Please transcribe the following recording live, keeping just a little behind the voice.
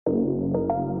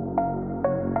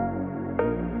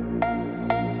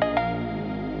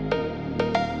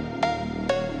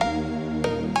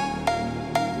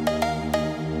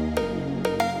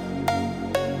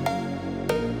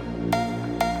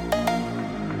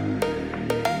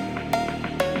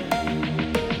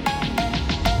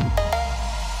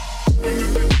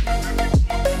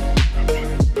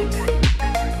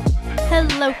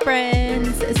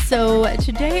So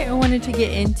today I wanted to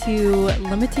get into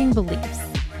limiting beliefs.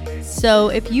 So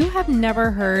if you have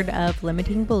never heard of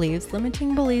limiting beliefs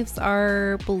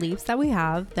are beliefs that we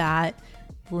have that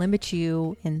limit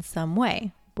you in some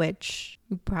way, which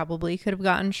you probably could have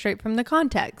gotten straight from the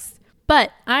context.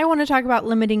 But I want to talk about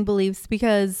limiting beliefs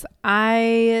because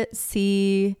I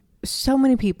see so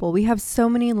many people, we have so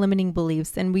many limiting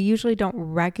beliefs, and we usually don't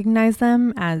recognize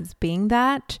them as being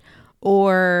that,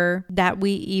 or that we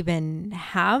even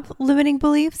have limiting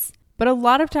beliefs. But a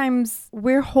lot of times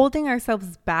we're holding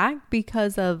ourselves back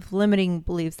because of limiting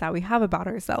beliefs that we have about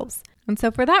ourselves. And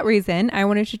so for that reason, I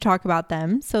wanted to talk about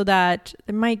them so that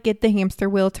it might get the hamster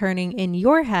wheel turning in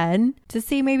your head to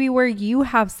see maybe where you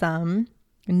have some,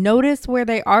 notice where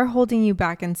they are holding you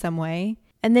back in some way,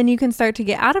 and then you can start to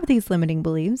get out of these limiting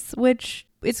beliefs, which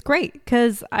it's great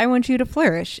because I want you to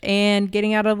flourish, and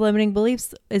getting out of limiting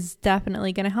beliefs is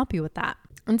definitely going to help you with that.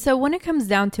 And so when it comes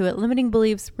down to it, limiting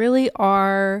beliefs really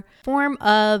are a form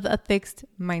of a fixed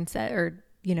mindset, or,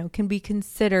 can be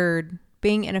considered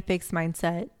being in a fixed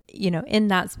mindset, in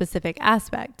that specific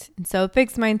aspect. And so a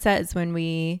fixed mindset is when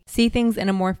we see things in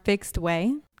a more fixed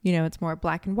way. It's more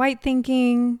black and white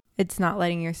thinking. It's not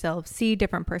letting yourself see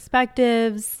different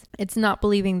perspectives. It's not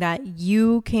believing that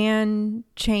you can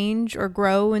change or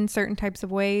grow in certain types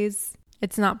of ways.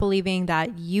 It's not believing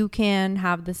that you can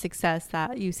have the success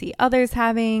that you see others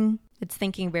having. It's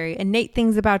thinking very innate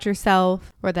things about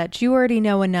yourself, or that you already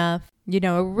know enough,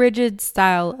 a rigid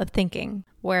style of thinking.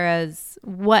 Whereas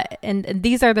and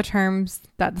these are the terms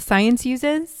that the science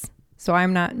uses. So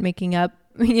I'm not making up,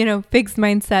 fixed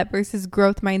mindset versus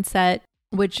growth mindset,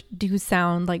 which do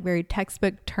sound like very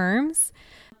textbook terms.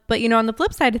 But, on the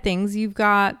flip side of things, you've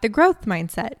got the growth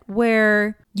mindset,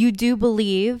 where you do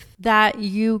believe that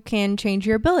you can change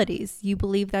your abilities. You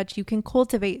believe that you can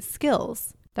cultivate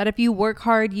skills, that if you work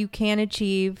hard, you can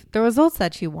achieve the results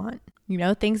that you want.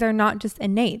 Things are not just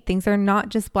innate. Things are not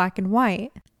just black and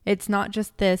white. It's not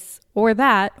just this or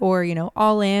that, or,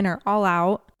 all in or all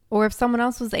out. Or if someone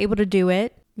else was able to do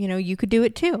it, you could do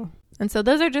it too. And so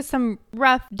those are just some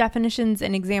rough definitions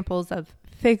and examples of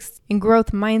fixed and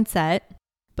growth mindset.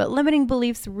 But limiting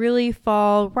beliefs really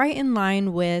fall right in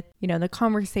line with, the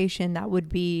conversation that would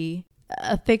be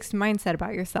a fixed mindset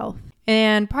about yourself.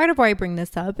 And part of why I bring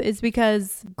this up is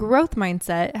because growth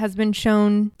mindset has been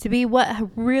shown to be what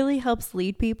really helps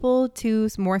lead people to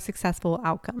more successful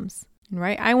outcomes.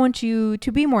 Right? I want you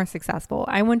to be more successful.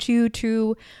 I want you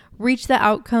to reach the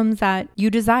outcomes that you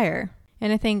desire.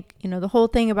 And I think, the whole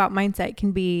thing about mindset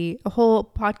can be a whole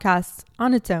podcast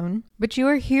on its own. But you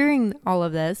are hearing all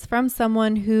of this from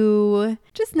someone who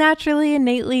just naturally,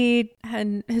 innately,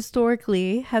 and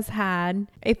historically has had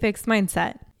a fixed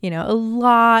mindset. A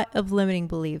lot of limiting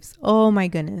beliefs. Oh my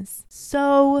goodness.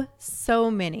 So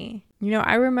many.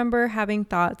 I remember having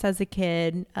thoughts as a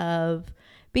kid of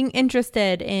being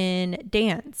interested in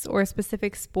dance or a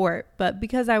specific sport. But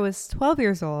because I was 12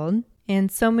 years old, and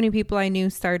so many people I knew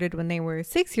started when they were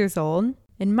 6 years old,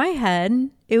 in my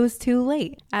head, it was too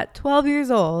late. At 12 years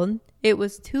old, it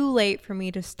was too late for me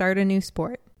to start a new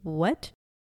sport. What?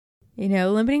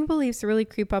 Limiting beliefs really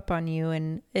creep up on you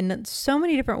in so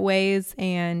many different ways.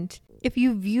 And if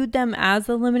you viewed them as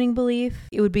a limiting belief,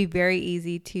 it would be very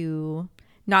easy to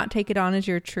not take it on as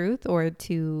your truth or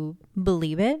to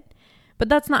believe it. But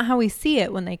that's not how we see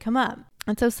it when they come up.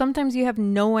 And so sometimes you have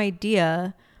no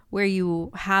idea where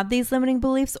you have these limiting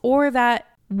beliefs, or that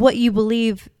what you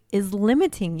believe is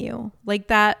limiting you. Like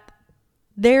that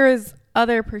there's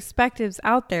other perspectives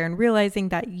out there, and realizing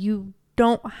that you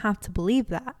don't have to believe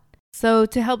that. So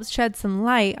to help shed some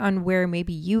light on where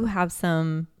maybe you have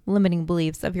some limiting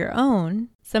beliefs of your own,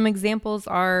 some examples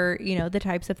are, the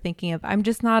types of thinking of, I'm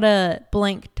just not a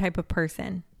blank type of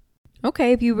person.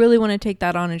 Okay, if you really want to take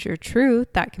that on as your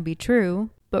truth, that can be true.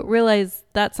 But realize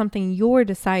that's something you're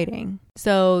deciding.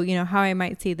 So, how I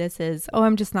might see this is,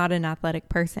 I'm just not an athletic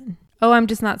person. I'm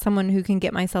just not someone who can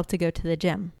get myself to go to the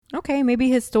gym. Okay, maybe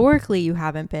historically you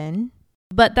haven't been,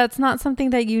 but that's not something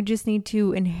that you just need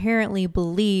to inherently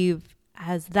believe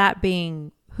as that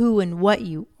being who and what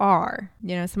you are.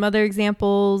 Some other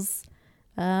examples,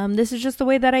 this is just the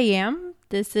way that I am.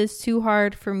 This is too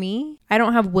hard for me. I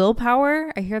don't have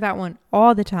willpower. I hear that one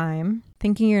all the time.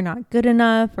 Thinking you're not good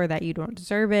enough, or that you don't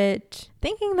deserve it.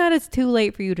 Thinking that it's too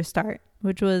late for you to start,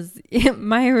 which was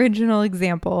my original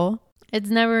example. It's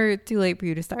never too late for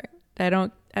you to start. I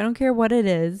don't care what it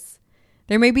is.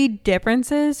 There may be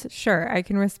differences. Sure, I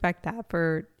can respect that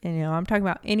for, I'm talking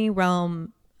about any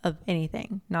realm of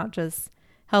anything, not just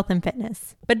health and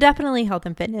fitness, but definitely health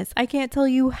and fitness. I can't tell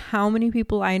you how many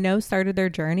people I know started their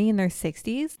journey in their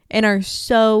 60s and are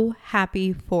so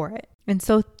happy for it. and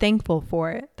so thankful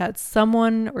for it, that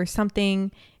someone or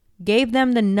something gave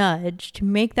them the nudge to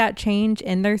make that change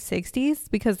in their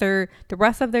 60s, because the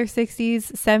rest of their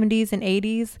 60s, 70s, and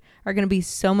 80s are going to be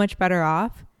so much better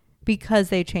off because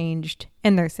they changed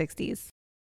in their 60s.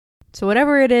 So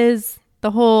whatever it is,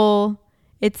 the whole,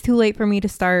 it's too late for me to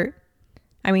start.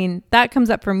 I mean, that comes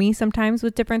up for me sometimes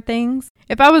with different things.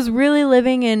 If I was really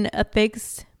living in a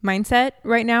fixed mindset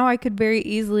right now, I could very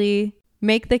easily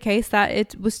make the case that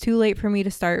it was too late for me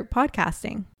to start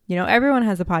podcasting. You know, everyone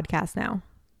has a podcast now.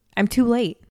 I'm too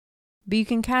late. But you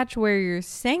can catch where you're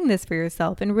saying this for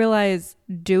yourself and realize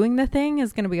doing the thing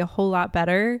is going to be a whole lot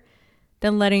better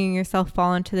than letting yourself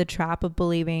fall into the trap of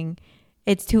believing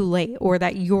it's too late, or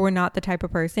that you're not the type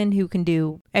of person who can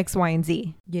do X, Y, and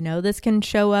Z. You know, this can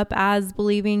show up as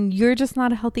believing you're just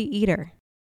not a healthy eater.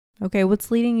 Okay,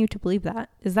 what's leading you to believe that?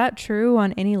 Is that true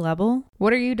on any level?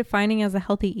 What are you defining as a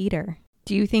healthy eater?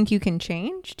 Do you think you can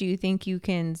change? Do you think you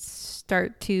can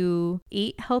start to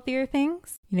eat healthier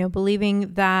things? You know,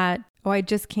 believing that, oh, I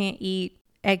just can't eat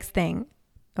X thing.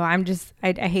 Oh,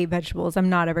 I hate vegetables. I'm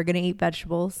not ever going to eat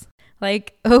vegetables.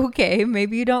 Like, okay,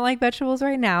 maybe you don't like vegetables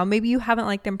right now. Maybe you haven't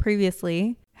liked them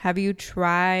previously. Have you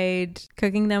tried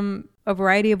cooking them a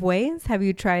variety of ways? Have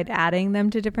you tried adding them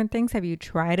to different things? Have you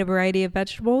tried a variety of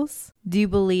vegetables? Do you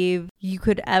believe you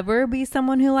could ever be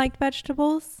someone who liked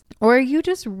vegetables? Or are you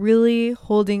just really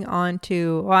holding on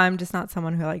to, well, I'm just not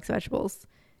someone who likes vegetables,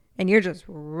 and you're just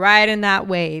riding that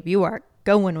wave? You are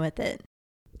going with it.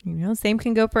 You know, same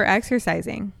can go for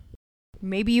exercising.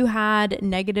 Maybe you had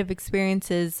negative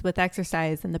experiences with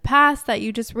exercise in the past that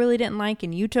you just really didn't like,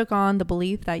 and you took on the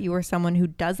belief that you are someone who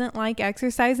doesn't like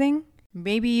exercising.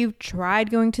 Maybe you've tried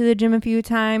going to the gym a few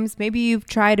times. Maybe you've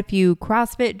tried a few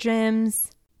CrossFit gyms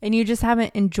and you just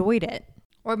haven't enjoyed it.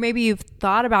 Or maybe you've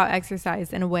thought about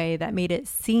exercise in a way that made it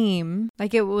seem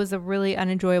like it was a really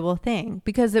unenjoyable thing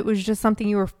because it was just something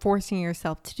you were forcing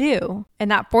yourself to do. And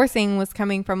that forcing was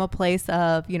coming from a place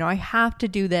of, you know, I have to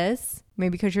do this,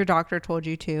 maybe because your doctor told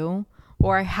you to,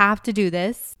 or I have to do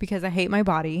this because I hate my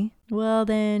body. Well,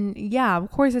 then, yeah, of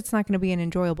course it's not going to be an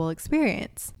enjoyable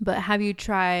experience. But have you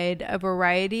tried a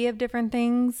variety of different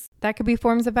things that could be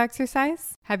forms of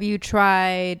exercise? Have you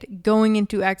tried going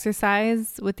into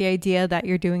exercise with the idea that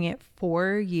you're doing it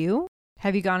for you?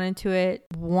 Have you gone into it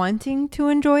wanting to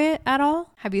enjoy it at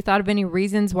all? Have you thought of any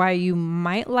reasons why you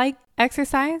might like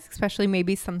exercise, especially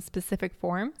maybe some specific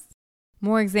forms?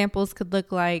 More examples could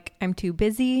look like, I'm too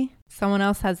busy. Someone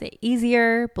else has it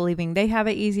easier, believing they have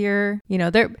it easier. You know,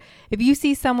 if you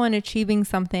see someone achieving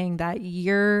something that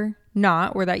you're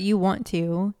not or that you want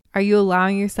to, are you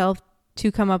allowing yourself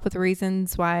to come up with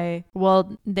reasons why,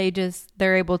 well,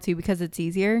 they're able to because it's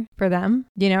easier for them?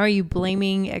 You know, are you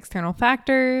blaming external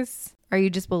factors? Are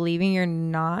you just believing you're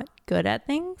not good at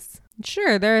things?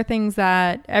 Sure, there are things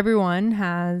that everyone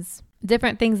has,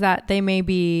 different things that they may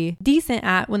be decent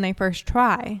at when they first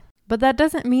try, but that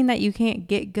doesn't mean that you can't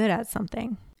get good at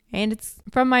something. And it's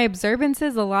from my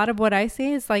observances, a lot of what I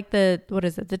see is like the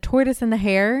tortoise and the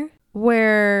hare,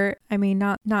 where, I mean,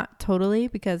 not totally,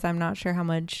 because I'm not sure how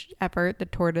much effort the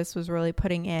tortoise was really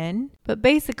putting in. But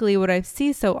basically what I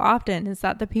see so often is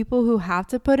that the people who have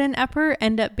to put in effort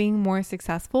end up being more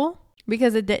successful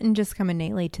because it didn't just come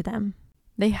innately to them.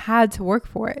 They had to work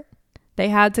for it. They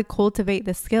had to cultivate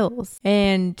the skills,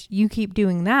 and you keep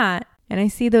doing that. And I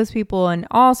see those people in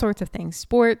all sorts of things,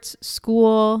 sports,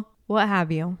 school, what have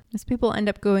you. Those people end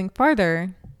up going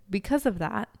farther because of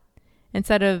that,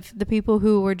 instead of the people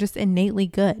who were just innately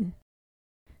good.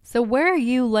 So where are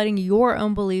you letting your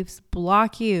own beliefs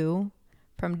block you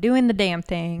from doing the damn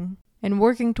thing and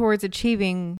working towards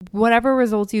achieving whatever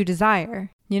results you desire?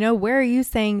 You know, where are you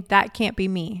saying that can't be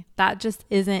me? That just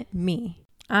isn't me.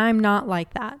 I'm not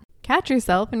like that. Catch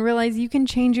yourself and realize you can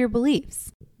change your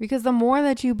beliefs, because the more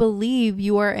that you believe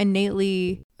you are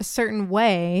innately a certain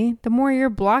way, the more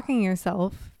you're blocking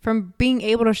yourself from being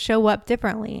able to show up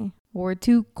differently or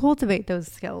to cultivate those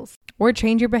skills or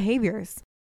change your behaviors.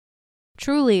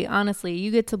 Truly, honestly, you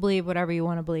get to believe whatever you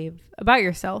want to believe about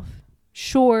yourself.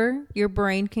 Sure, your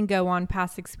brain can go on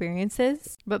past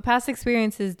experiences, but past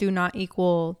experiences do not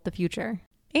equal the future.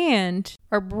 And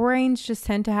our brains just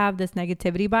tend to have this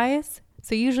negativity bias.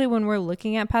 So usually when we're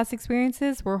looking at past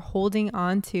experiences, we're holding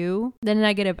on to the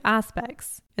negative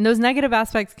aspects. And those negative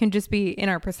aspects can just be in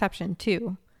our perception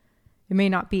too. It may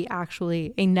not be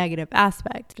actually a negative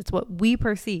aspect. It's what we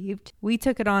perceived. We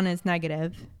took it on as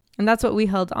negative. And that's what we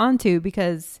held on to,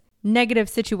 because negative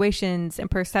situations and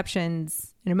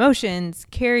perceptions and emotions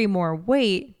carry more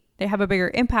weight. They have a bigger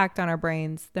impact on our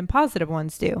brains than positive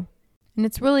ones do. And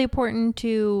it's really important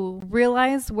to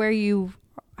realize where you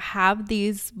have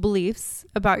these beliefs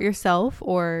about yourself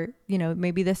or,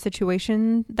 maybe the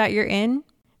situation that you're in,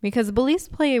 because beliefs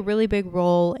play a really big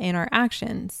role in our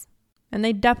actions. And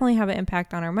they definitely have an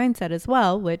impact on our mindset as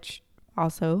well, which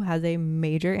also has a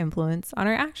major influence on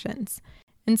our actions.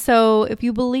 And so if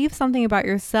you believe something about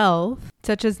yourself,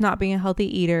 such as not being a healthy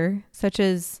eater, such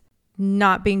as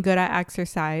not being good at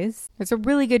exercise, there's a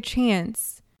really good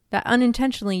chance that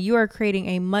unintentionally you are creating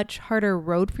a much harder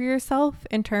road for yourself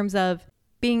in terms of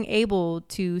being able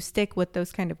to stick with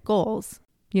those kind of goals,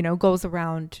 goals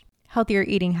around healthier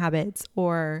eating habits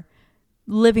or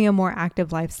living a more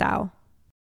active lifestyle.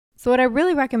 So what I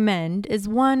really recommend is,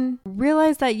 one,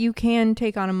 realize that you can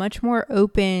take on a much more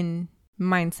open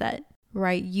mindset,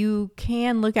 right? You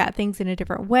can look at things in a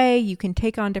different way. You can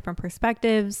take on different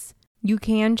perspectives. You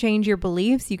can change your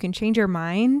beliefs. You can change your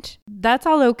mind. That's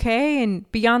all okay.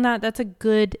 And beyond that, that's a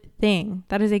good thing.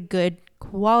 That is a good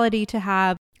quality to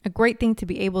have, a great thing to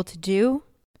be able to do.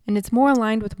 And it's more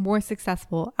aligned with more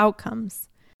successful outcomes.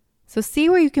 So see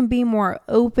where you can be more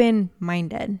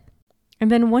open-minded. And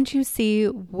then once you see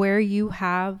where you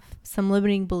have some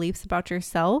limiting beliefs about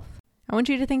yourself, I want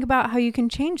you to think about how you can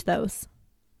change those.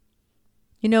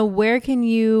 Where can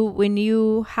you, when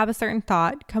you have a certain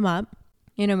thought come up,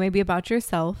 maybe about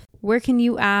yourself, where can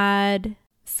you add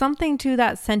something to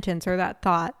that sentence or that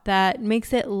thought that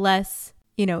makes it less,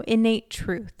 innate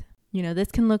truth?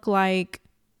 This can look like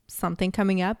something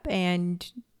coming up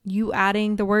and you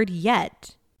adding the word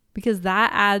yet, because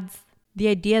that adds the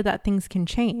idea that things can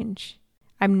change.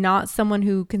 I'm not someone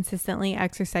who consistently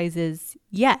exercises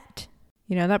yet.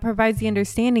 That provides the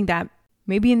understanding that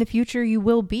maybe in the future you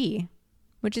will be,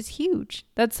 which is huge.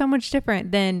 That's so much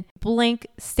different than blank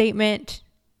statement,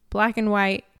 black and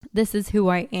white, this is who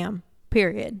I am,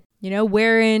 period.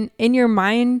 Wherein in your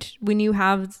mind, when you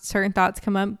have certain thoughts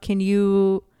come up,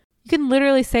 you can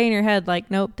literally say in your head,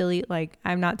 like, nope, delete, like,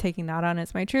 I'm not taking that on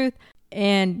as my truth,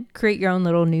 and create your own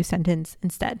little new sentence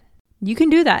instead. You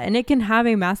can do that, and it can have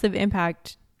a massive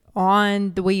impact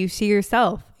on the way you see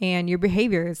yourself and your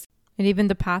behaviors and even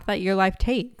the path that your life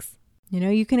takes.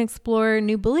 You can explore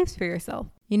new beliefs for yourself.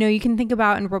 You can think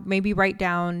about and maybe write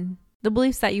down the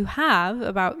beliefs that you have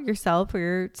about yourself or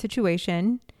your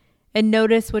situation and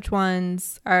notice which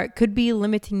ones could be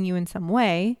limiting you in some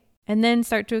way, and then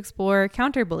start to explore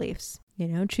counter beliefs.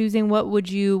 Choosing what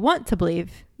would you want to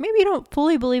believe. Maybe you don't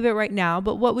fully believe it right now,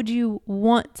 but what would you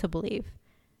want to believe?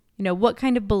 What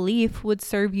kind of belief would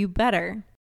serve you better?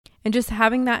 And just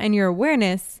having that in your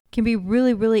awareness can be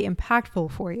really, really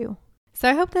impactful for you. So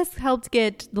I hope this helped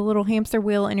get the little hamster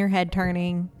wheel in your head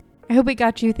turning. I hope it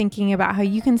got you thinking about how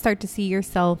you can start to see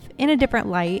yourself in a different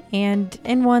light and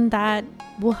in one that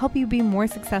will help you be more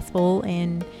successful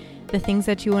in the things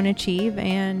that you want to achieve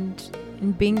and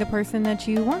in being the person that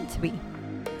you want to be.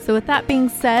 So with that being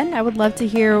said, I would love to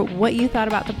hear what you thought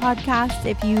about the podcast.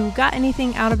 If you got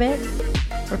anything out of it,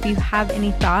 or if you have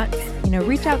any thoughts,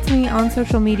 reach out to me on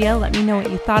social media. Let me know what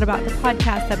you thought about the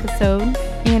podcast episode.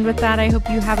 And with that, I hope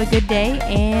you have a good day,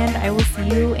 and I will see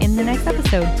you in the next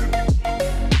episode.